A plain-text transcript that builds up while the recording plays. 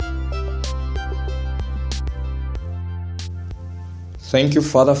Thank you,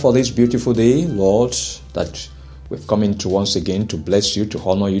 Father, for this beautiful day, Lord, that we've come into once again to bless you, to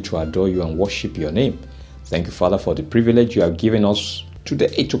honor you, to adore you, and worship your name. Thank you, Father, for the privilege you have given us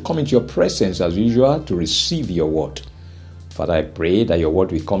today to come into your presence as usual to receive your word. Father, I pray that your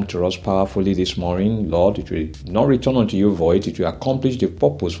word will come to us powerfully this morning. Lord, it will not return unto you void. It will accomplish the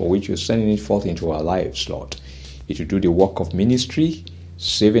purpose for which you're sending it forth into our lives, Lord. It will do the work of ministry,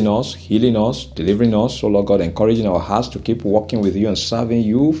 saving us, healing us, delivering us, Lord God, encouraging our hearts to keep walking with you and serving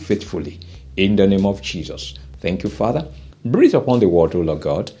you faithfully. In the name of Jesus. Thank you, Father. Breathe upon the word, O Lord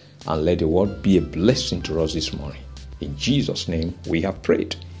God, and let the word be a blessing to us this morning. In Jesus' name we have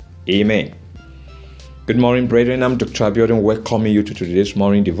prayed. Amen. Good morning, brethren. I'm Dr. Abiodun, welcoming you to today's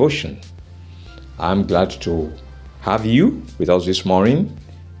morning devotion. I'm glad to have you with us this morning.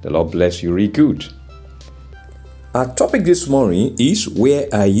 The Lord bless you really good. Our topic this morning is, where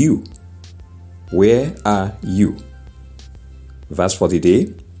are you? Where are you? Verse for the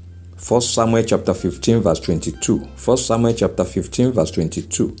day, 1 Samuel chapter 15 verse 22. 1 Samuel chapter 15 verse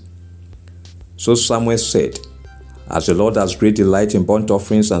 22. So Samuel said, as the Lord has great delight in burnt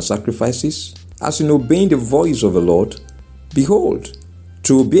offerings and sacrifices, as in obeying the voice of the Lord, behold,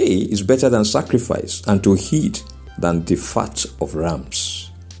 to obey is better than sacrifice, and to heed than the fat of rams.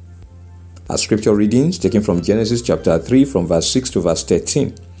 Our scripture readings taken from Genesis chapter 3 from verse 6 to verse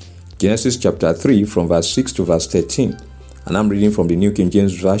 13. Genesis chapter 3 from verse 6 to verse 13. And I'm reading from the New King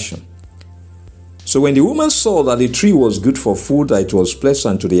James Version. So when the woman saw that the tree was good for food, that it was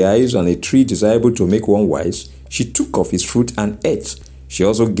pleasant to the eyes, and a tree desirable to make one wise, she took of its fruit and ate. She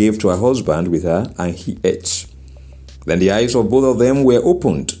also gave to her husband with her, and he ate. Then the eyes of both of them were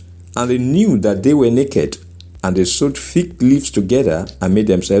opened, and they knew that they were naked. And they sewed fig leaves together and made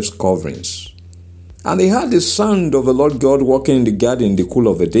themselves coverings. And they heard the sound of the Lord God walking in the garden in the cool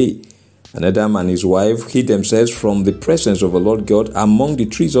of the day. And Adam and his wife hid themselves from the presence of the Lord God among the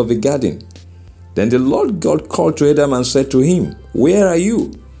trees of the garden. Then the Lord God called to Adam and said to him, where are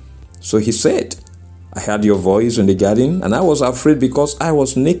you? So he said, I heard your voice in the garden, and I was afraid because I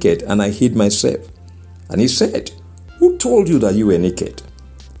was naked, and I hid myself. And he said, who told you that you were naked?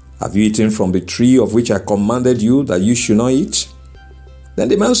 Have you eaten from the tree of which I commanded you that you should not eat? Then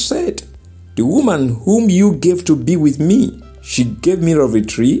the man said, the woman whom you gave to be with me, she gave me of the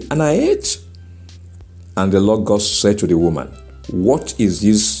tree, and I ate. And the Lord God said to the woman, what is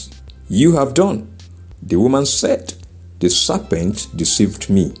this you have done? The woman said, the serpent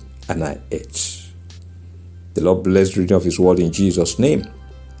deceived me, and I ate. The Lord bless the reading of his word in Jesus' name.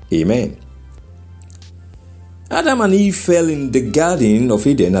 Amen. Adam and Eve fell in the Garden of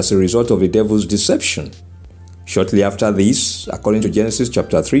Eden as a result of the devil's deception. Shortly after this, according to Genesis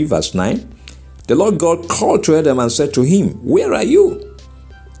chapter 3 verse 9, the Lord God called to Adam and said to him, where are you?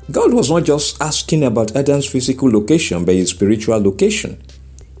 God was not just asking about Adam's physical location, but his spiritual location.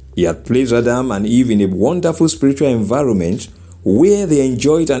 He had placed Adam and Eve in a wonderful spiritual environment where they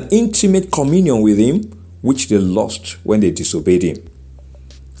enjoyed an intimate communion with him, which they lost when they disobeyed him.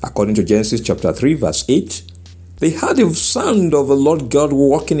 According to Genesis chapter 3 verse 8, they heard the sound of the Lord God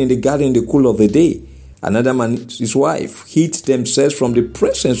walking in the garden in the cool of the day, and Adam and his wife hid themselves from the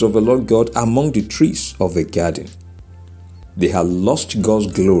presence of the Lord God among the trees of the garden. They had lost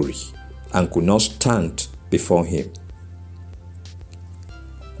God's glory and could not stand before him.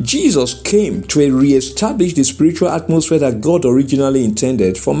 Jesus came to re-establish the spiritual atmosphere that God originally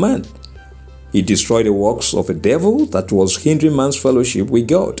intended for man. He destroyed the works of the devil that was hindering man's fellowship with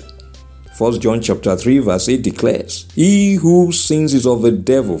God. 1 John chapter 3 verse 8 declares, he who sins is of the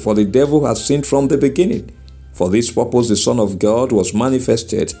devil, for the devil has sinned from the beginning. For this purpose the Son of God was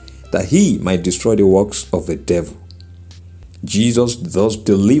manifested, that he might destroy the works of the devil. Jesus thus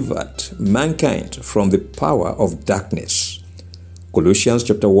delivered mankind from the power of darkness. Colossians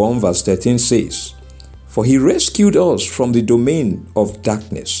chapter 1 verse 13 says, for he rescued us from the domain of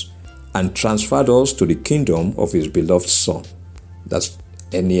darkness and transferred us to the kingdom of his beloved Son. That's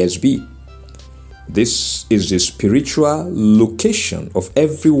NASB. This is the spiritual location of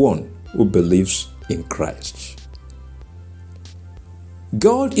everyone who believes in Christ.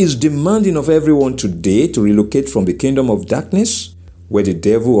 God is demanding of everyone today to relocate from the kingdom of darkness, where the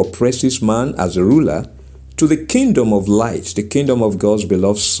devil oppresses man as a ruler, to the kingdom of light, the kingdom of God's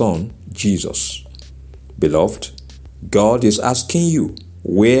beloved Son, Jesus. Beloved, God is asking you,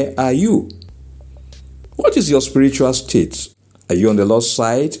 where are you? What is your spiritual state? Are you on the Lord's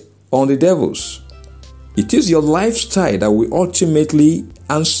side or on the devil's? It is your lifestyle that will ultimately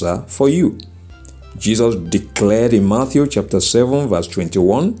answer for you. Jesus declared in Matthew chapter 7 verse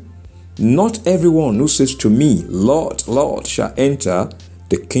 21, not everyone who says to me, Lord, Lord, shall enter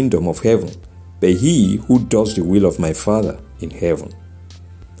the kingdom of heaven, but he who does the will of my Father in heaven.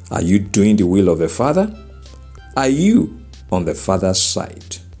 Are you doing the will of the Father? Are you on the Father's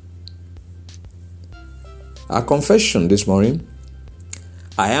side? Our confession this morning: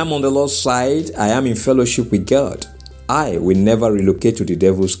 I am on the Lord's side. I am in fellowship with God. I will never relocate to the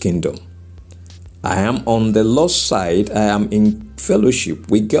devil's kingdom. I am on the Lord's side. I am in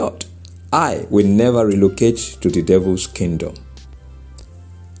fellowship with God. I will never relocate to the devil's kingdom.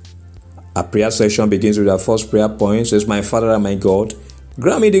 Our prayer session begins with our first prayer point. It says, my Father and my God,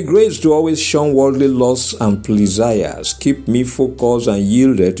 grant me the grace to always shun worldly lusts and desires. Keep me focused and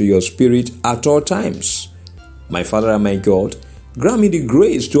yielded to your Spirit at all times. My Father and my God, grant me the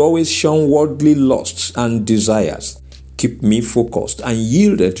grace to always shun worldly lusts and desires. Keep me focused and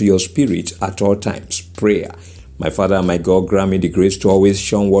yielded to your Spirit at all times. Prayer. My Father and my God, grant me the grace to always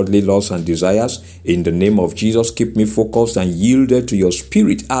shun worldly lusts and desires. In the name of Jesus, keep me focused and yielded to your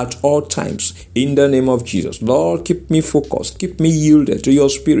Spirit at all times. In the name of Jesus, Lord, keep me focused, keep me yielded to your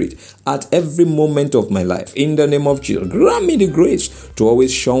Spirit at every moment of my life. In the name of Jesus, grant me the grace to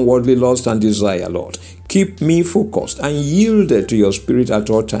always shun worldly lust and desire, Lord. Keep me focused and yielded to your Spirit at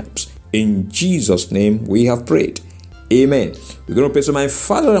all times. In Jesus' name we have prayed. Amen. We're going to pray to my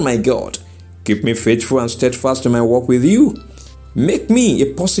Father and my God. Keep me faithful and steadfast in my walk with you. Make me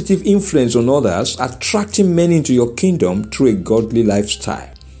a positive influence on others, attracting men into your kingdom through a godly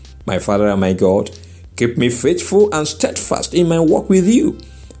lifestyle. My Father and my God, keep me faithful and steadfast in my walk with you.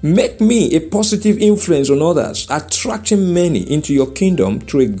 Make me a positive influence on others, attracting many into your kingdom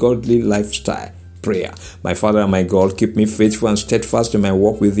through a godly lifestyle. Prayer. My Father and my God, keep me faithful and steadfast in my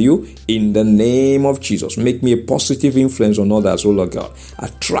walk with you. In the name of Jesus, make me a positive influence on others, O Lord God,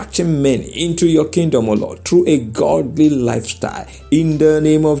 attracting many into your kingdom, O Lord, through a godly lifestyle. In the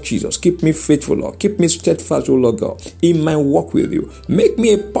name of Jesus, keep me faithful, Lord. Keep me steadfast, O Lord God, in my walk with you. Make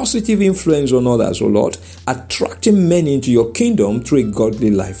me a positive influence on others, O Lord, attracting many into your kingdom through a godly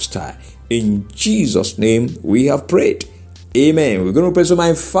lifestyle. In Jesus' name we have prayed. Amen. We're going to pray to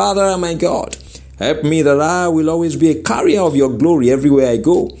my Father and my God. Help me that I will always be a carrier of your glory everywhere I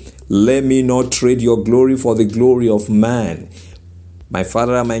go. Let me not trade your glory for the glory of man. My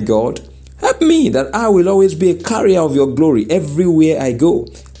Father and my God, help me that I will always be a carrier of your glory everywhere I go.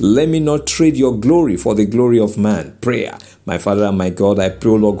 Let me not trade your glory for the glory of man. Prayer. My Father and my God, I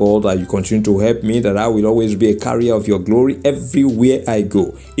pray, Lord God, that you continue to help me, that I will always be a carrier of your glory everywhere I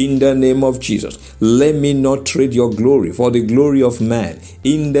go. In the name of Jesus, let me not trade your glory for the glory of man.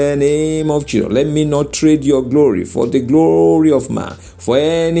 In the name of Jesus, let me not trade your glory for the glory of man, for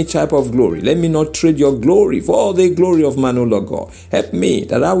any type of glory. Let me not trade your glory for the glory of man, O Lord God. Help me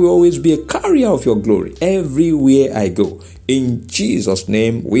that I will always be a carrier of your glory everywhere I go. In Jesus'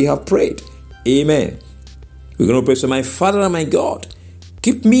 name we have prayed. Amen. We're going to pray to my Father and my God.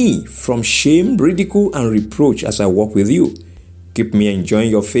 Keep me from shame, ridicule, and reproach as I walk with you. Keep me enjoying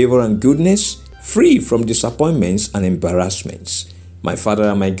your favor and goodness, free from disappointments and embarrassments. My Father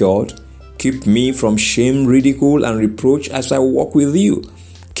and my God, keep me from shame, ridicule, and reproach as I walk with you.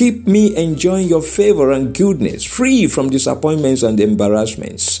 Keep me enjoying your favor and goodness, free from disappointments and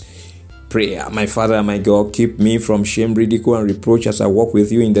embarrassments. Prayer. My Father and my God, keep me from shame, ridicule, and reproach as I walk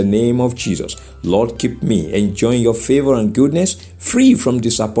with you in the name of Jesus. Lord, keep me enjoying your favor and goodness, free from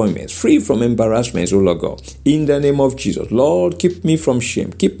disappointments, free from embarrassments, O Lord God. In the name of Jesus. Lord, keep me from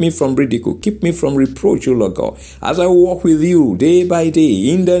shame, keep me from ridicule, keep me from reproach, O Lord God, as I walk with you day by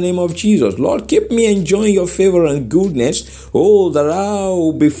day. In the name of Jesus. Lord, keep me enjoying your favor and goodness, oh, that I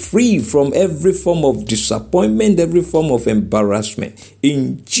will be free from every form of disappointment, every form of embarrassment.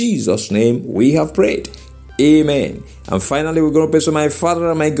 In Jesus' name we have prayed. Amen. And finally, we're going to pray to my Father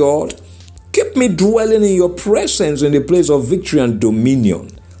and my God. Keep me dwelling in your presence in the place of victory and dominion.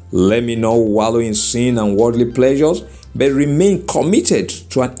 Let me not wallow in sin and worldly pleasures, but remain committed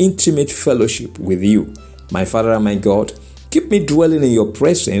to an intimate fellowship with you. My Father and my God, keep me dwelling in your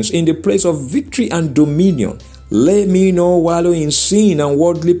presence in the place of victory and dominion. Let me not wallow in sin and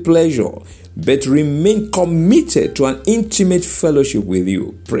worldly pleasure, but remain committed to an intimate fellowship with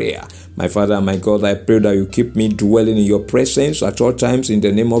you. Prayer. My Father and my God, I pray that you keep me dwelling in your presence at all times in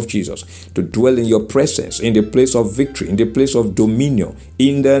the name of Jesus. To dwell in your presence in the place of victory, in the place of dominion,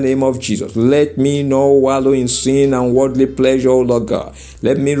 in the name of Jesus. Let me not wallow in sin and worldly pleasure, O Lord God.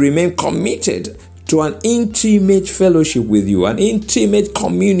 Let me remain committed to an intimate fellowship with you, an intimate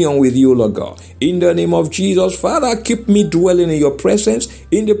communion with you, Lord God. In the name of Jesus, Father, keep me dwelling in your presence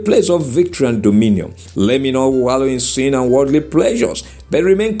in the place of victory and dominion. Let me not wallow in sin and worldly pleasures, but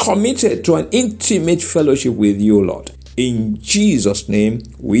remain committed to an intimate fellowship with you, Lord. In Jesus' name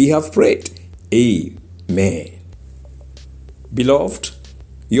we have prayed. Amen. Beloved,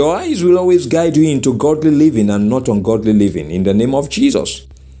 your eyes will always guide you into godly living and not ungodly living in the name of Jesus.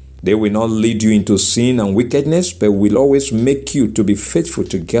 They will not lead you into sin and wickedness, but will always make you to be faithful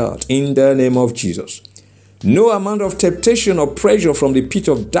to God in the name of Jesus. No amount of temptation or pressure from the pit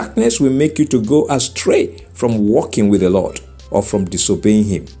of darkness will make you to go astray from walking with the Lord or from disobeying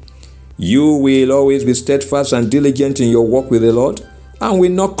Him. You will always be steadfast and diligent in your walk with the Lord and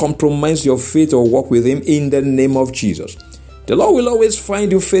will not compromise your faith or walk with Him in the name of Jesus. The Lord will always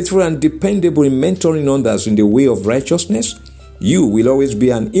find you faithful and dependable in mentoring others in the way of righteousness. You will always be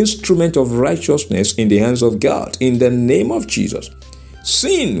an instrument of righteousness in the hands of God in the name of Jesus.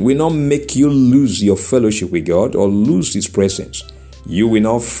 Sin will not make you lose your fellowship with God or lose His presence. You will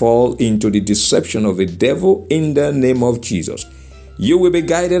not fall into the deception of the devil in the name of Jesus. You will be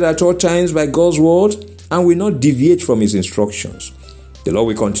guided at all times by God's word and will not deviate from His instructions. The Lord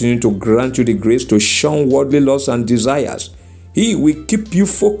will continue to grant you the grace to shun worldly lusts and desires. He will keep you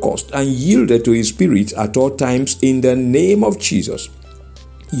focused and yielded to His Spirit at all times in the name of Jesus.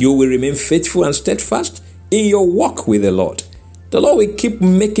 You will remain faithful and steadfast in your walk with the Lord. The Lord will keep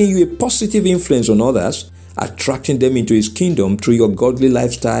making you a positive influence on others, attracting them into His kingdom through your godly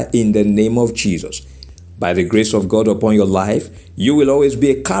lifestyle in the name of Jesus. By the grace of God upon your life, you will always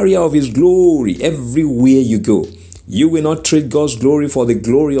be a carrier of His glory everywhere you go. You will not trade God's glory for the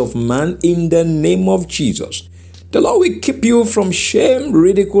glory of man in the name of Jesus. The Lord will keep you from shame,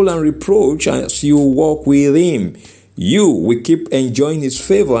 ridicule, and reproach as you walk with Him. You will keep enjoying His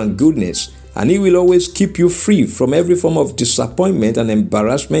favor and goodness, and He will always keep you free from every form of disappointment and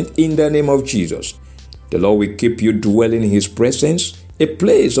embarrassment in the name of Jesus. The Lord will keep you dwelling in His presence, a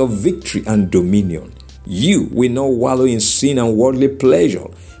place of victory and dominion. You will not wallow in sin and worldly pleasure,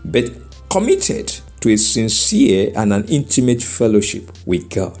 but committed to a sincere and an intimate fellowship with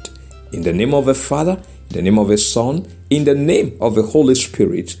God. In the name of the Father, in the name of the Son, in the name of the Holy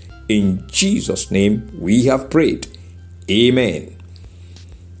Spirit, in Jesus' name we have prayed. Amen.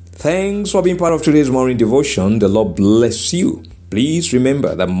 Thanks for being part of today's morning devotion. The Lord bless you. Please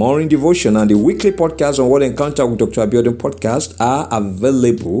remember that morning devotion and the weekly podcast on Word Encounter with Dr. Abiodun podcast are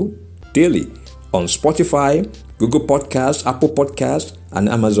available daily on Spotify, Google Podcasts, Apple Podcasts, and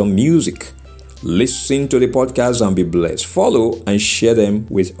Amazon Music. Listen to the podcast and be blessed. Follow and share them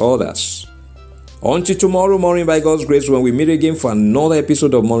with others. Until tomorrow morning, by God's grace, when we meet again for another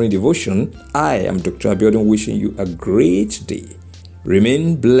episode of Morning Devotion, I am Dr. Abiodun wishing you a great day.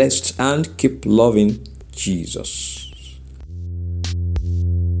 Remain blessed and keep loving Jesus.